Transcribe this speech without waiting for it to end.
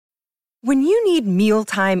When you need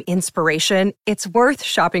mealtime inspiration, it's worth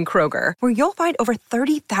shopping Kroger, where you'll find over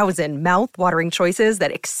 30,000 mouth-watering choices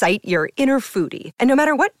that excite your inner foodie. And no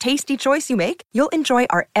matter what tasty choice you make, you'll enjoy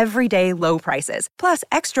our everyday low prices, plus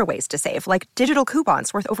extra ways to save, like digital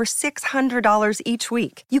coupons worth over $600 each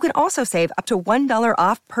week. You can also save up to $1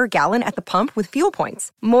 off per gallon at the pump with fuel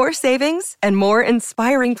points. More savings and more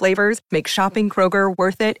inspiring flavors make shopping Kroger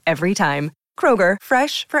worth it every time. Kroger,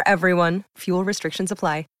 fresh for everyone. Fuel restrictions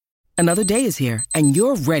apply. Another day is here, and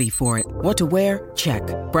you're ready for it. What to wear? Check.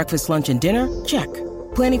 Breakfast, lunch, and dinner? Check.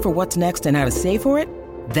 Planning for what's next and how to save for it?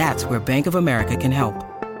 That's where Bank of America can help.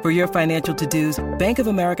 For your financial to-dos, Bank of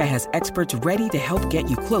America has experts ready to help get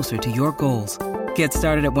you closer to your goals. Get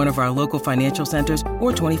started at one of our local financial centers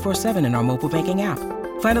or 24/7 in our mobile banking app.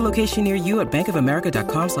 Find a location near you at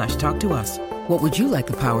bankofamerica.com/talktous. What would you like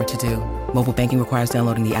the power to do? Mobile banking requires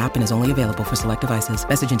downloading the app and is only available for select devices.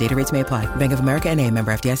 Message and data rates may apply. Bank of America N.A.,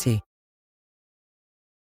 member FDIC.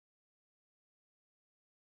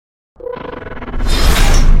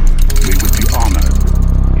 We would be honored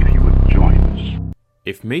if you would join us.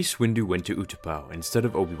 If Mace Windu went to Utapau instead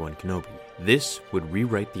of Obi-Wan Kenobi, this would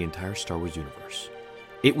rewrite the entire Star Wars universe.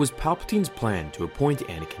 It was Palpatine's plan to appoint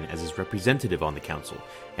Anakin as his representative on the Council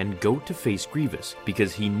and go to face Grievous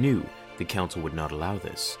because he knew the Council would not allow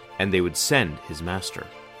this, and they would send his master,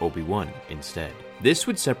 Obi-Wan, instead. This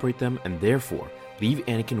would separate them and therefore leave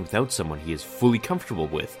Anakin without someone he is fully comfortable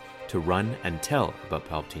with to run and tell about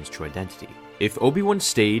Palpatine's true identity. If Obi-Wan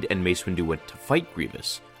stayed and Mace Windu went to fight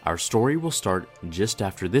Grievous, our story will start just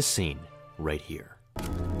after this scene, right here.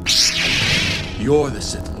 You're the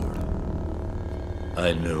Sith Lord.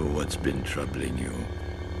 I know what's been troubling you.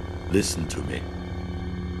 Listen to me.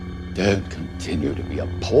 Don't continue to be a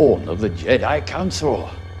pawn of the Jedi Council.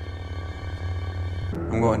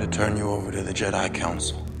 I'm going to turn you over to the Jedi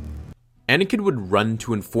Council. Anakin would run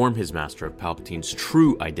to inform his master of Palpatine's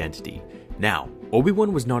true identity. Now,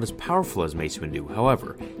 Obi-Wan was not as powerful as Mace Windu,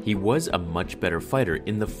 however, he was a much better fighter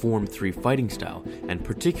in the Form 3 fighting style, and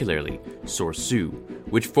particularly Sorsu,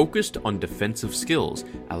 which focused on defensive skills,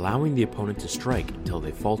 allowing the opponent to strike until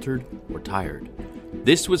they faltered or tired.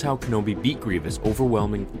 This was how Kenobi beat Grievous,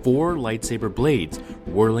 overwhelming 4 lightsaber blades,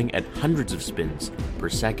 whirling at hundreds of spins per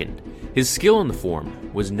second. His skill in the form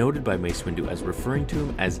was noted by Mace Windu as referring to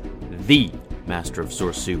him as the Master of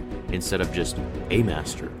Sorsu, instead of just a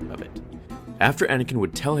master of it. After Anakin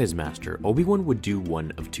would tell his master, Obi-Wan would do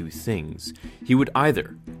one of two things. He would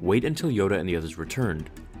either wait until Yoda and the others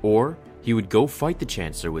returned, or he would go fight the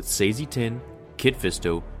Chancellor with Saesee Tiin, Kit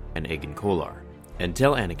Fisto, and Agen Kolar, and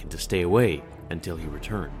tell Anakin to stay away until he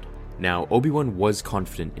returned. Now, Obi-Wan was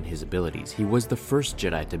confident in his abilities. He was the first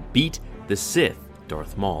Jedi to beat the Sith,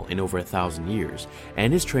 Darth Maul, in over 1,000 years,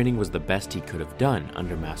 and his training was the best he could have done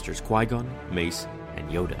under Masters Qui-Gon, Mace, and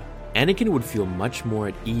Yoda. Anakin would feel much more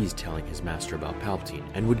at ease telling his master about Palpatine,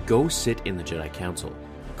 and would go sit in the Jedi Council,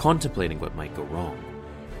 contemplating what might go wrong.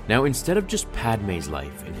 Now, instead of just Padme's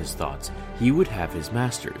life in his thoughts, he would have his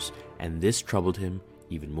master's, and this troubled him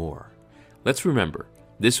even more. Let's remember,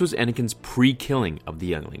 this was Anakin's pre-killing of the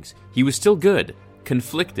younglings. He was still good,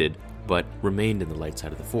 conflicted, but remained in the light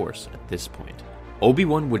side of the Force at this point.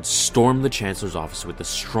 Obi-Wan would storm the Chancellor's office with the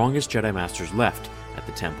strongest Jedi Masters left at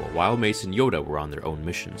the temple, while Mace and Yoda were on their own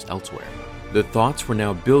missions elsewhere. The thoughts were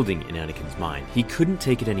now building in Anakin's mind. He couldn't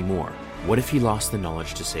take it anymore. What if he lost the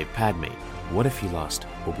knowledge to save Padme? What if he lost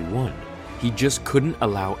Obi-Wan? He just couldn't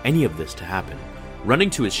allow any of this to happen.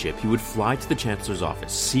 Running to his ship, he would fly to the Chancellor's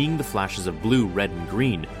office, seeing the flashes of blue, red, and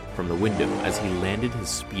green from the window as he landed his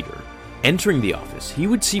speeder. Entering the office, he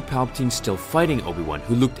would see Palpatine still fighting Obi-Wan,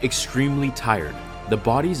 who looked extremely tired. The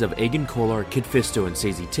bodies of Agen Kolar, Kit Fisto, and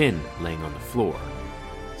Saesee Tiin laying on the floor.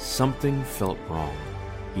 Something felt wrong.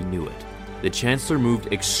 He knew it. The Chancellor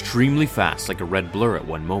moved extremely fast, like a red blur at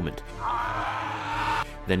one moment,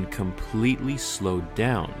 then completely slowed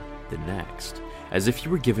down the next, as if he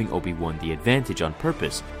were giving Obi-Wan the advantage on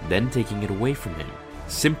purpose, then taking it away from him,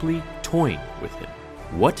 simply toying with him.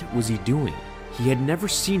 What was he doing? He had never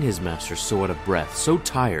seen his master so out of breath, so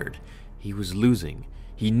tired. He was losing.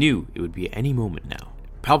 He knew it would be any moment now.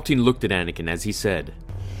 Palpatine looked at Anakin as he said,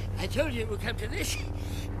 I told you it would come to this.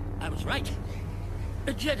 I was right.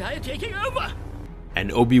 The Jedi are taking over.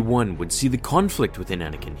 And Obi-Wan would see the conflict within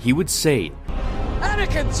Anakin. He would say,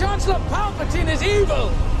 Anakin, Chancellor Palpatine is evil!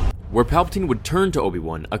 Where Palpatine would turn to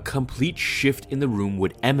Obi-Wan, a complete shift in the room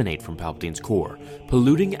would emanate from Palpatine's core,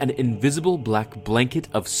 polluting an invisible black blanket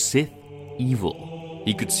of Sith evil.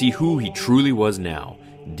 He could see who he truly was now,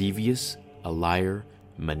 devious, a liar,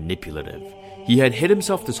 manipulative. He had hid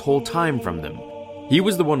himself this whole time from them. He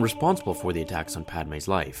was the one responsible for the attacks on Padme's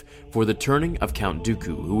life, for the turning of Count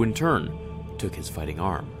Dooku, who in turn took his fighting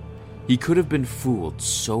arm. He could have been fooled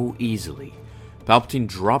so easily. Palpatine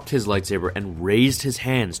dropped his lightsaber and raised his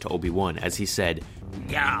hands to Obi-Wan as he said,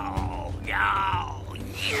 No, you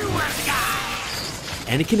have got.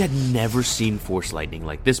 Anakin had never seen Force lightning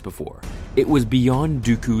like this before. It was beyond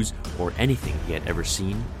Dooku's or anything he had ever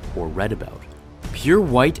seen or read about. Pure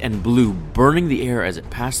white and blue burning the air as it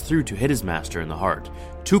passed through to hit his master in the heart,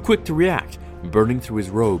 too quick to react, burning through his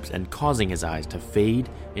robes and causing his eyes to fade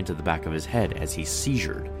into the back of his head as he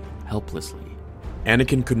seizured helplessly.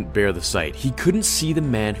 Anakin couldn't bear the sight. He couldn't see the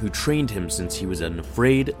man who trained him since he was an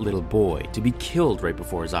afraid little boy to be killed right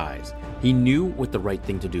before his eyes. He knew what the right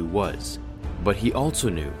thing to do was, but he also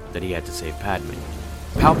knew that he had to save Padme.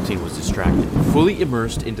 Palpatine was distracted, fully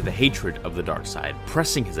immersed into the hatred of the dark side,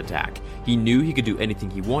 pressing his attack. He knew he could do anything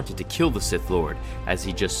he wanted to kill the Sith Lord as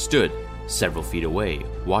he just stood several feet away,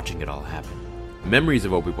 watching it all happen. Memories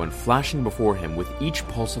of Obi-Wan flashing before him with each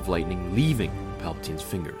pulse of lightning leaving Palpatine's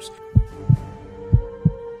fingers.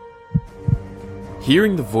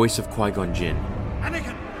 Hearing the voice of Qui-Gon Jinn,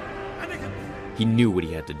 Anakin! he knew what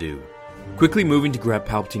he had to do. Quickly moving to grab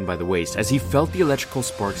Palpatine by the waist as he felt the electrical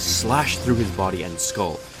sparks slash through his body and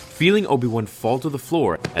skull. Feeling Obi-Wan fall to the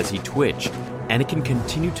floor as he twitched, Anakin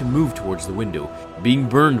continued to move towards the window, being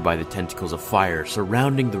burned by the tentacles of fire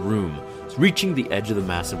surrounding the room. Reaching the edge of the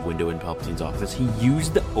massive window in Palpatine's office, he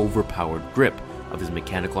used the overpowered grip of his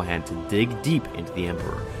mechanical hand to dig deep into the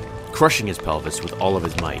Emperor, crushing his pelvis with all of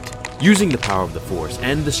his might. Using the power of the Force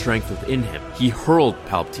and the strength within him, he hurled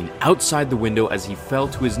Palpatine outside the window as he fell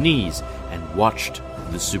to his knees and watched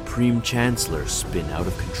the Supreme Chancellor spin out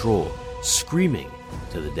of control, screaming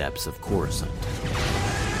to the depths of Coruscant.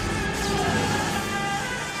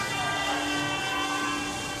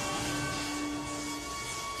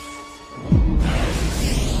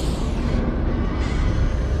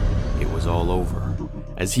 It was all over.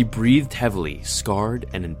 As he breathed heavily, scarred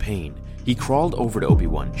and in pain, he crawled over to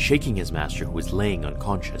Obi-Wan, shaking his master who was laying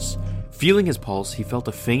unconscious. Feeling his pulse, he felt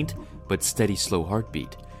a faint but steady slow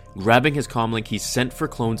heartbeat. Grabbing his comlink, he sent for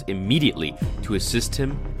clones immediately to assist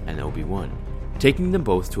him and Obi-Wan, taking them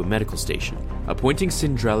both to a medical station, appointing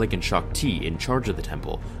Sindralig and Shaak Ti in charge of the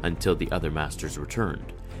temple until the other masters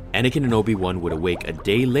returned. Anakin and Obi-Wan would awake a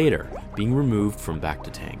day later, being removed from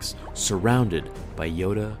bacta tanks, surrounded by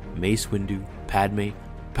Yoda, Mace Windu, Padme,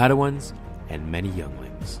 Padawans, and many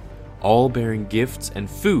younglings, all bearing gifts and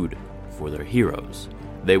food for their heroes.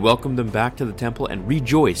 They welcomed them back to the temple and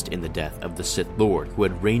rejoiced in the death of the Sith Lord who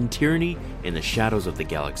had reigned tyranny in the shadows of the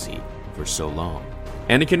galaxy for so long.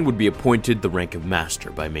 Anakin would be appointed the rank of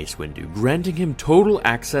Master by Mace Windu, granting him total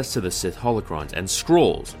access to the Sith holocrons and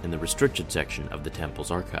scrolls in the restricted section of the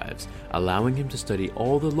temple's archives, allowing him to study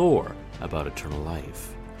all the lore about eternal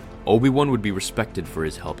life. Obi-Wan would be respected for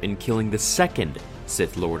his help in killing the second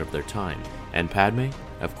Sith Lord of their time, and Padme,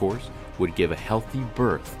 of course, would give a healthy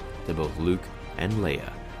birth to both Luke and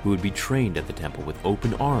Leia, who would be trained at the temple with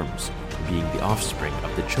open arms, being the offspring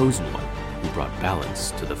of the Chosen One who brought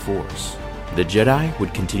balance to the Force. The Jedi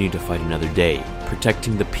would continue to fight another day,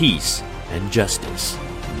 protecting the peace and justice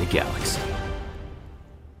in the galaxy.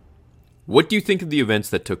 What do you think of the events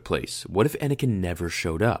that took place? What if Anakin never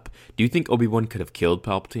showed up? Do you think Obi-Wan could have killed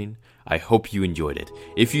Palpatine? I hope you enjoyed it.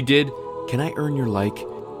 If you did, can I earn your like?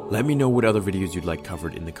 Let me know what other videos you'd like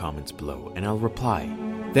covered in the comments below, and I'll reply.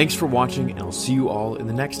 Thanks for watching, and I'll see you all in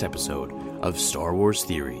the next episode of Star Wars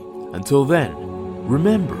Theory. Until then,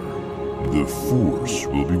 remember, The Force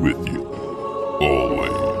will be with you,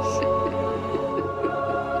 always.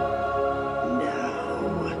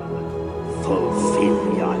 Now,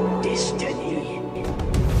 fulfill your destiny.